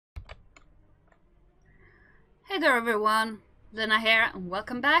Hey there everyone, Lena here and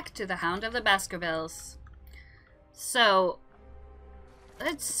welcome back to the Hound of the Baskervilles. So,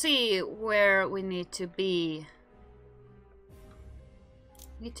 let's see where we need to be.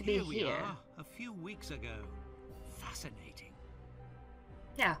 Here we are, a few weeks ago. Fascinating.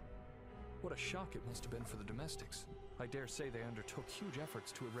 Yeah. What a shock it must have been for the domestics. I dare say they undertook huge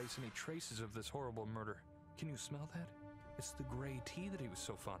efforts to erase any traces of this horrible murder. Can you smell that? It's the grey tea that he was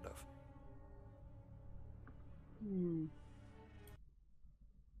so fond of.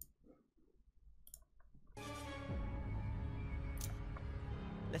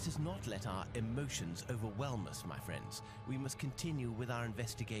 Let us not let our emotions overwhelm us, my friends. We must continue with our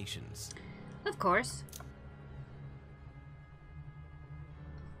investigations. Of course.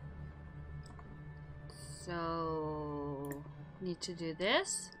 So, need to do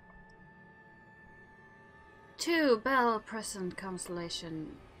this. 2 Bell Present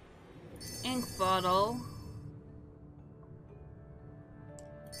Constellation. Ink bottle.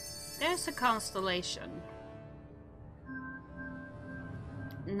 There's a constellation.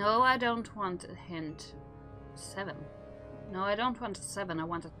 No, I don't want a hint. 7. No, I don't want a 7. I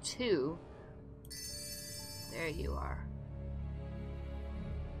want a 2. There you are.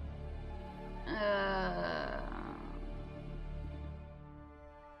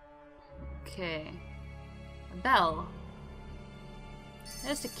 Okay. A bell.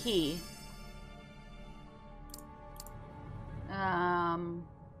 There's the key.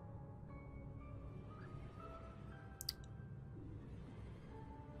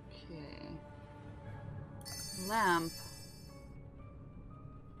 Okay. Lamp.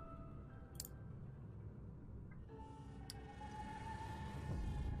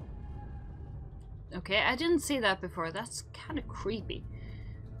 Okay, I didn't see that before. That's kind of creepy.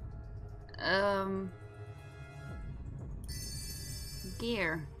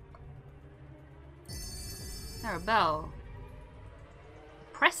 Gear. There, a bell.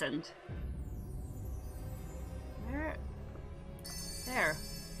 Present. Where? There.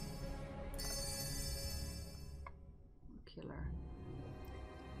 Killer.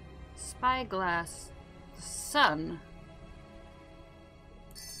 Spyglass. The sun.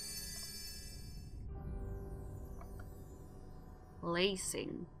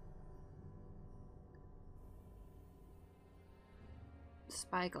 Lacing.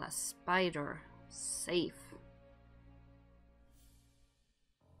 Spyglass. Spider. Safe.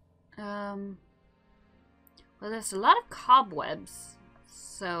 Well, there's a lot of cobwebs,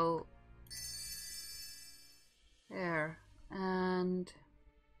 so there, and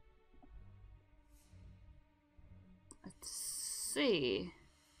let's see,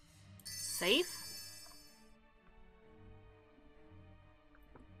 safe.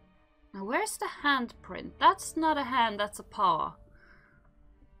 Now, where's the handprint? That's not a hand, that's a paw.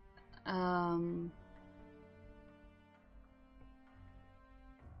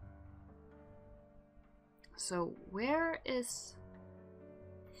 So where is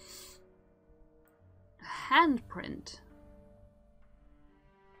a handprint?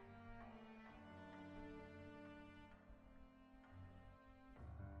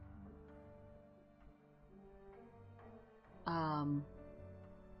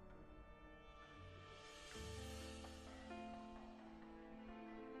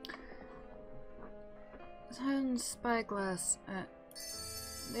 Spyglass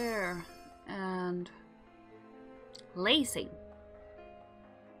there, and lacing.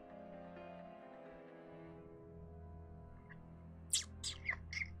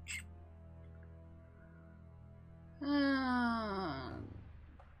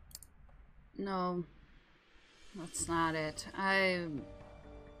 No, that's not it.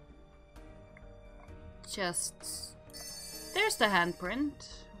 There's the handprint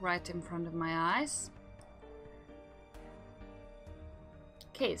right in front of my eyes.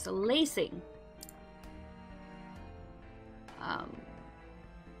 Okay, so lacing.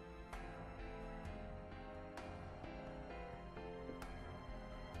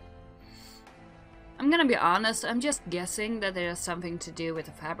 I'm gonna be honest, I'm just guessing that there's something to do with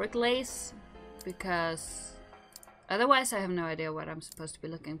the fabric lace, because otherwise I have no idea what I'm supposed to be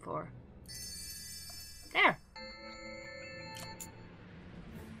looking for. There!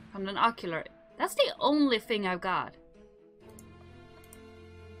 Found an ocular. That's the only thing I've got.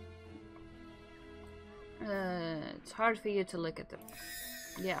 It's hard for you to look at them.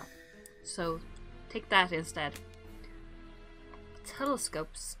 Yeah, so take that instead.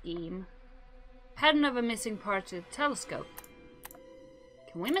 Telescope scheme. Pattern of a missing part to the telescope.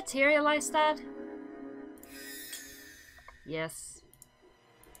 Can we materialize that? Yes.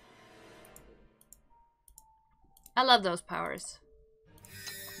 I love those powers.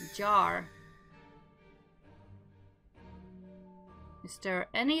 Jar. Is there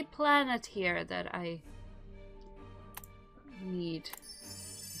any planet here that I need?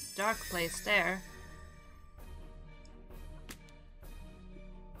 This dark place there.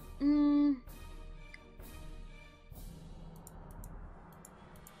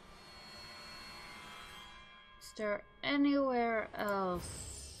 Is there anywhere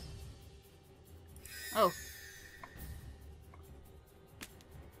else? Oh.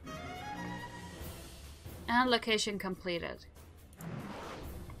 And location completed.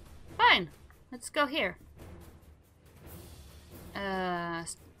 Fine. Let's go here. I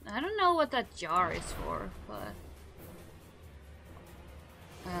don't know what that jar is for, but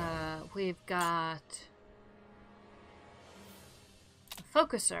we've got a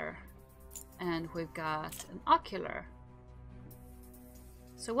focuser and we've got an ocular.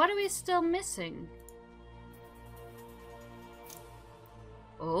 So what are we still missing?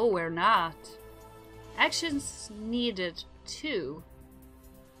 Oh, we're not. Actions needed 2.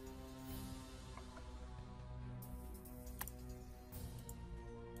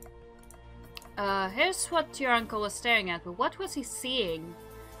 Here's what your uncle was staring at, but what was he seeing?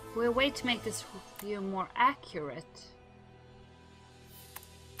 We'll a way to make this view more accurate.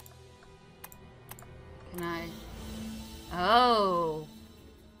 Can I? Oh.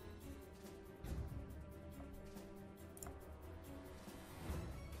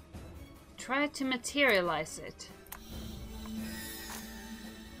 Try to materialize it.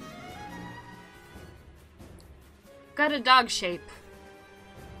 Got a dog shape.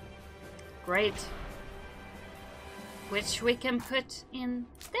 Great. Which we can put in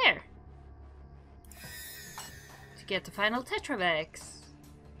there. To get the final Tetravex.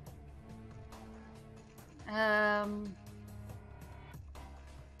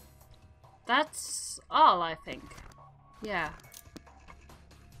 That's all, I think. Yeah.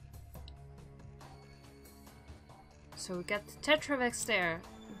 So we got the Tetravex there.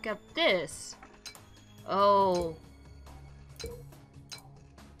 We got this. Oh.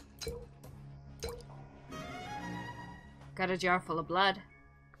 Got a jar full of blood.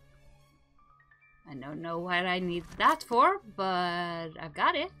 I don't know what I need that for, but I've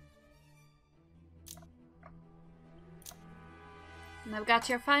got it. And I've got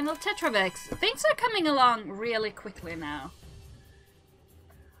your final Tetravex. Things are coming along really quickly now.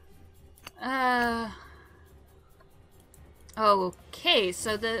 Okay,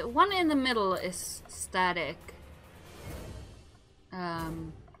 so the one in the middle is static.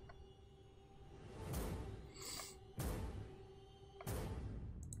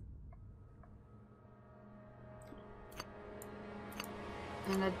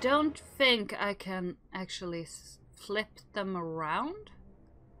 And I don't think I can actually flip them around.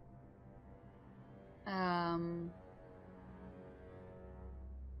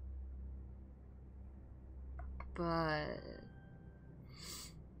 But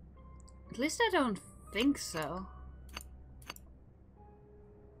at least I don't think so.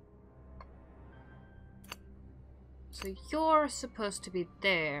 So you're supposed to be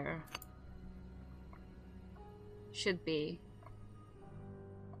there. Should be.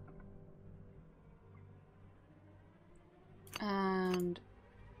 And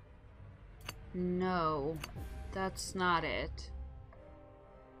no, that's not it.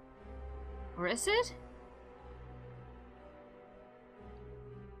 Or is it?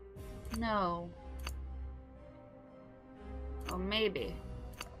 No. Or maybe.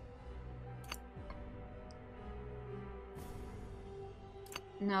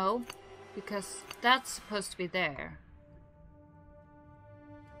 No, because that's supposed to be there.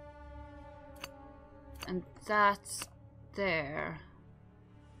 And that's there.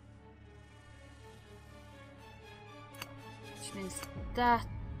 Which means that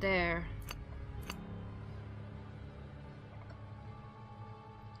there.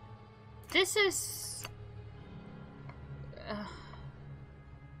 This is...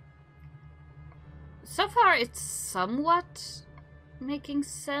 so far it's somewhat making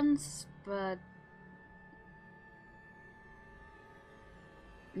sense, but...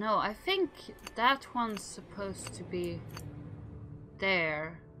 No, I think that one's supposed to be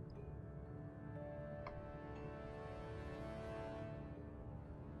there.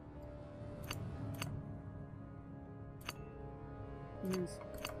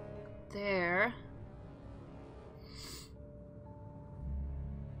 There.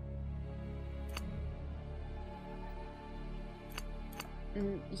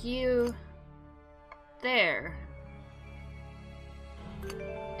 And you there.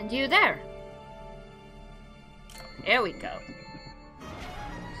 And you there. There we go.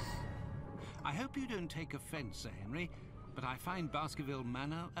 I hope you don't take offense, Sir Henry, but I find Baskerville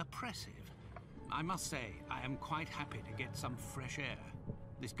Manor oppressive. I must say, I am quite happy to get some fresh air.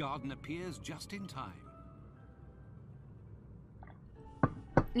 This garden appears just in time.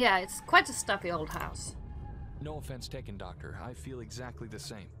 Yeah, it's quite a stuffy old house. No offense taken, Doctor. I feel exactly the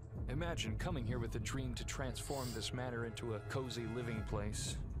same. Imagine coming here with a dream to transform this manor into a cozy living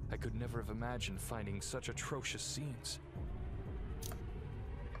place. I could never have imagined finding such atrocious scenes.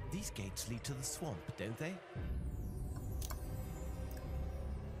 These gates lead to the swamp, don't they?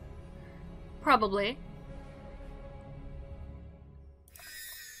 Probably.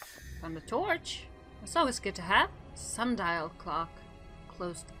 Found a torch. That's always good to have. Sundial clock.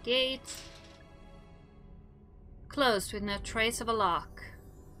 Closed gate. Closed with no trace of a lock.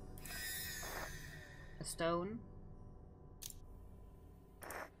 A stone.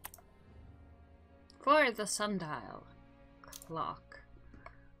 For the sundial clock.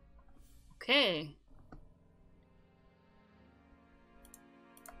 Okay.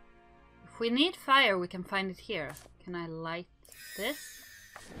 If we need fire, we can find it here. Can I light this?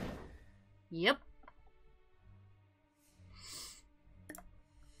 Yep.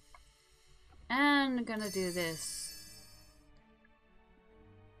 And I'm gonna do this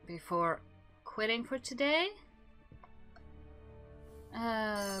before quitting for today.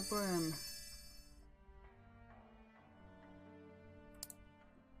 Broom.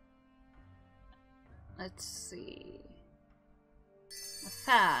 Let's see. A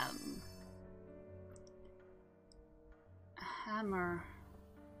fan. A hammer.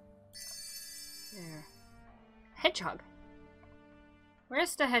 There. Hedgehog.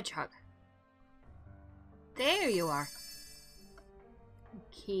 Where's the hedgehog? There you are.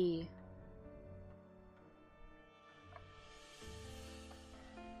 Key.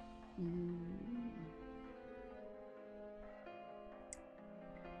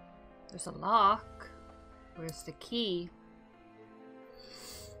 There's a lock. Where's the key?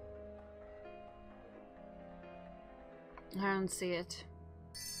 I don't see it.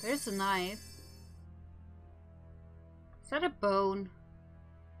 There's a knife. Is that a bone?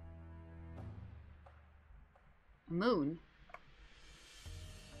 A moon?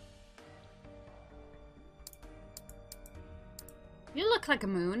 You look like a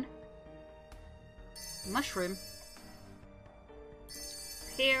moon. Mushroom.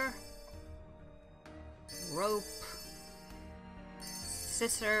 Pear. Rope.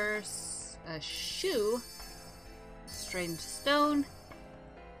 Scissors. A shoe. Strange stone.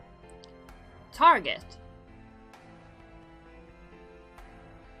 Target.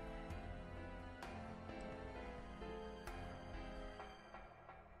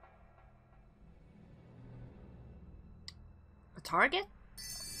 A target?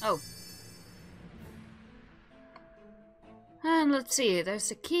 Oh. And let's see,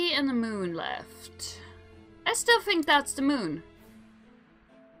 there's a key and a moon left. I still think that's the moon.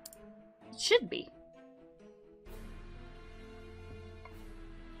 It should be.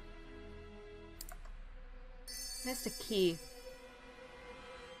 There's the key.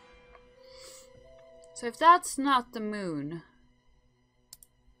 So if that's not the moon,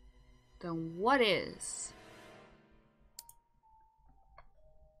 then what is?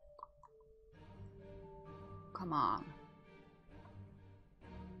 Come on.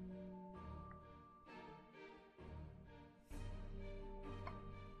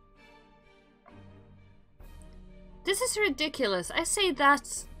 This is ridiculous. I say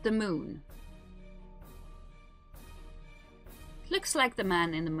that's the moon. Looks like the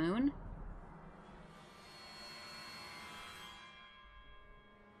man in the moon.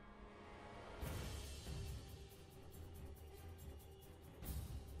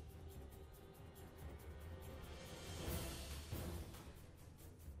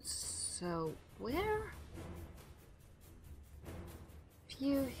 So, where?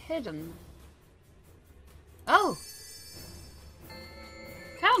 View hidden. Oh!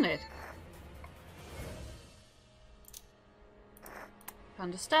 Found it!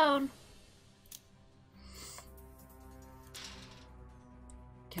 Found a stone.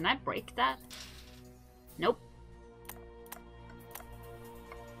 Can I break that? Nope.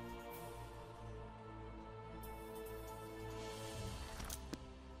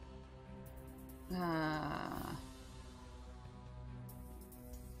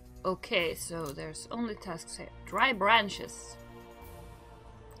 Okay, so there's only tasks here. Dry branches.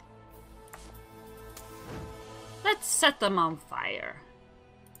 Let's set them on fire.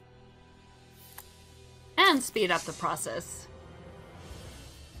 And speed up the process.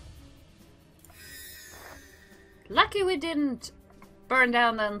 Lucky we didn't burn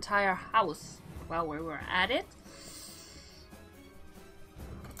down the entire house while we were at it.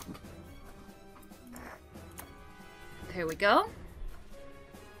 There we go.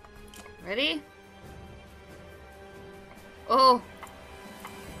 Ready? Oh!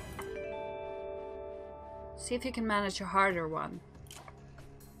 See if you can manage a harder one.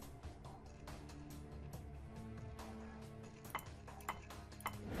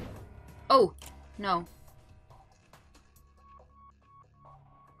 Oh! No.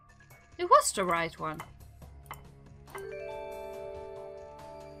 It was the right one.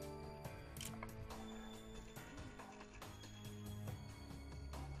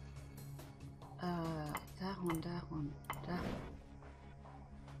 That one.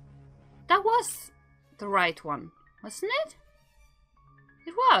 That was the right one, wasn't it?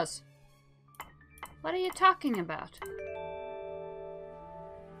 It was. What are you talking about?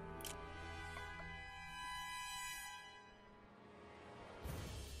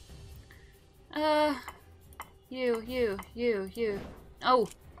 You. Oh.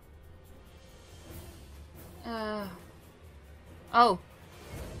 Oh.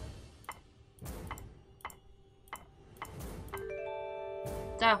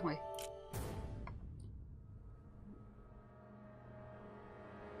 That way.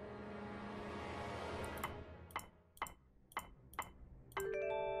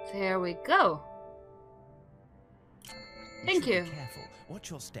 There we go. Thank you. Be careful. Watch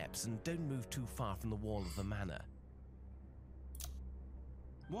your steps and don't move too far from the wall of the manor.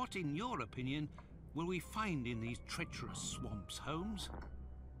 What, in your opinion, will we find in these treacherous swamps, Holmes?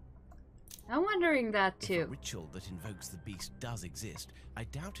 I'm wondering that If too. a ritual that invokes the beast does exist, I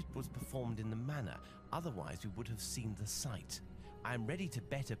doubt it was performed in the manor. Otherwise, we would have seen the site. I'm ready to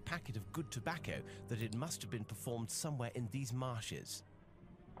bet a packet of good tobacco that it must have been performed somewhere in these marshes.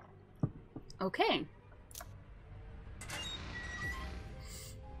 Okay.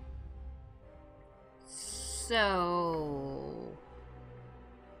 So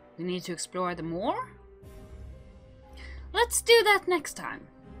we need to explore them more? Let's do that next time.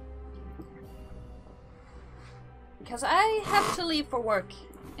 Because I have to leave for work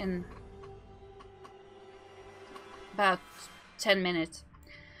in about 10 minutes.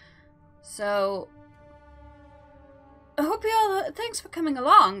 So I hope you all, thanks for coming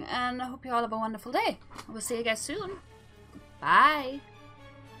along, and I hope you all have a wonderful day. We'll see you guys soon. Bye.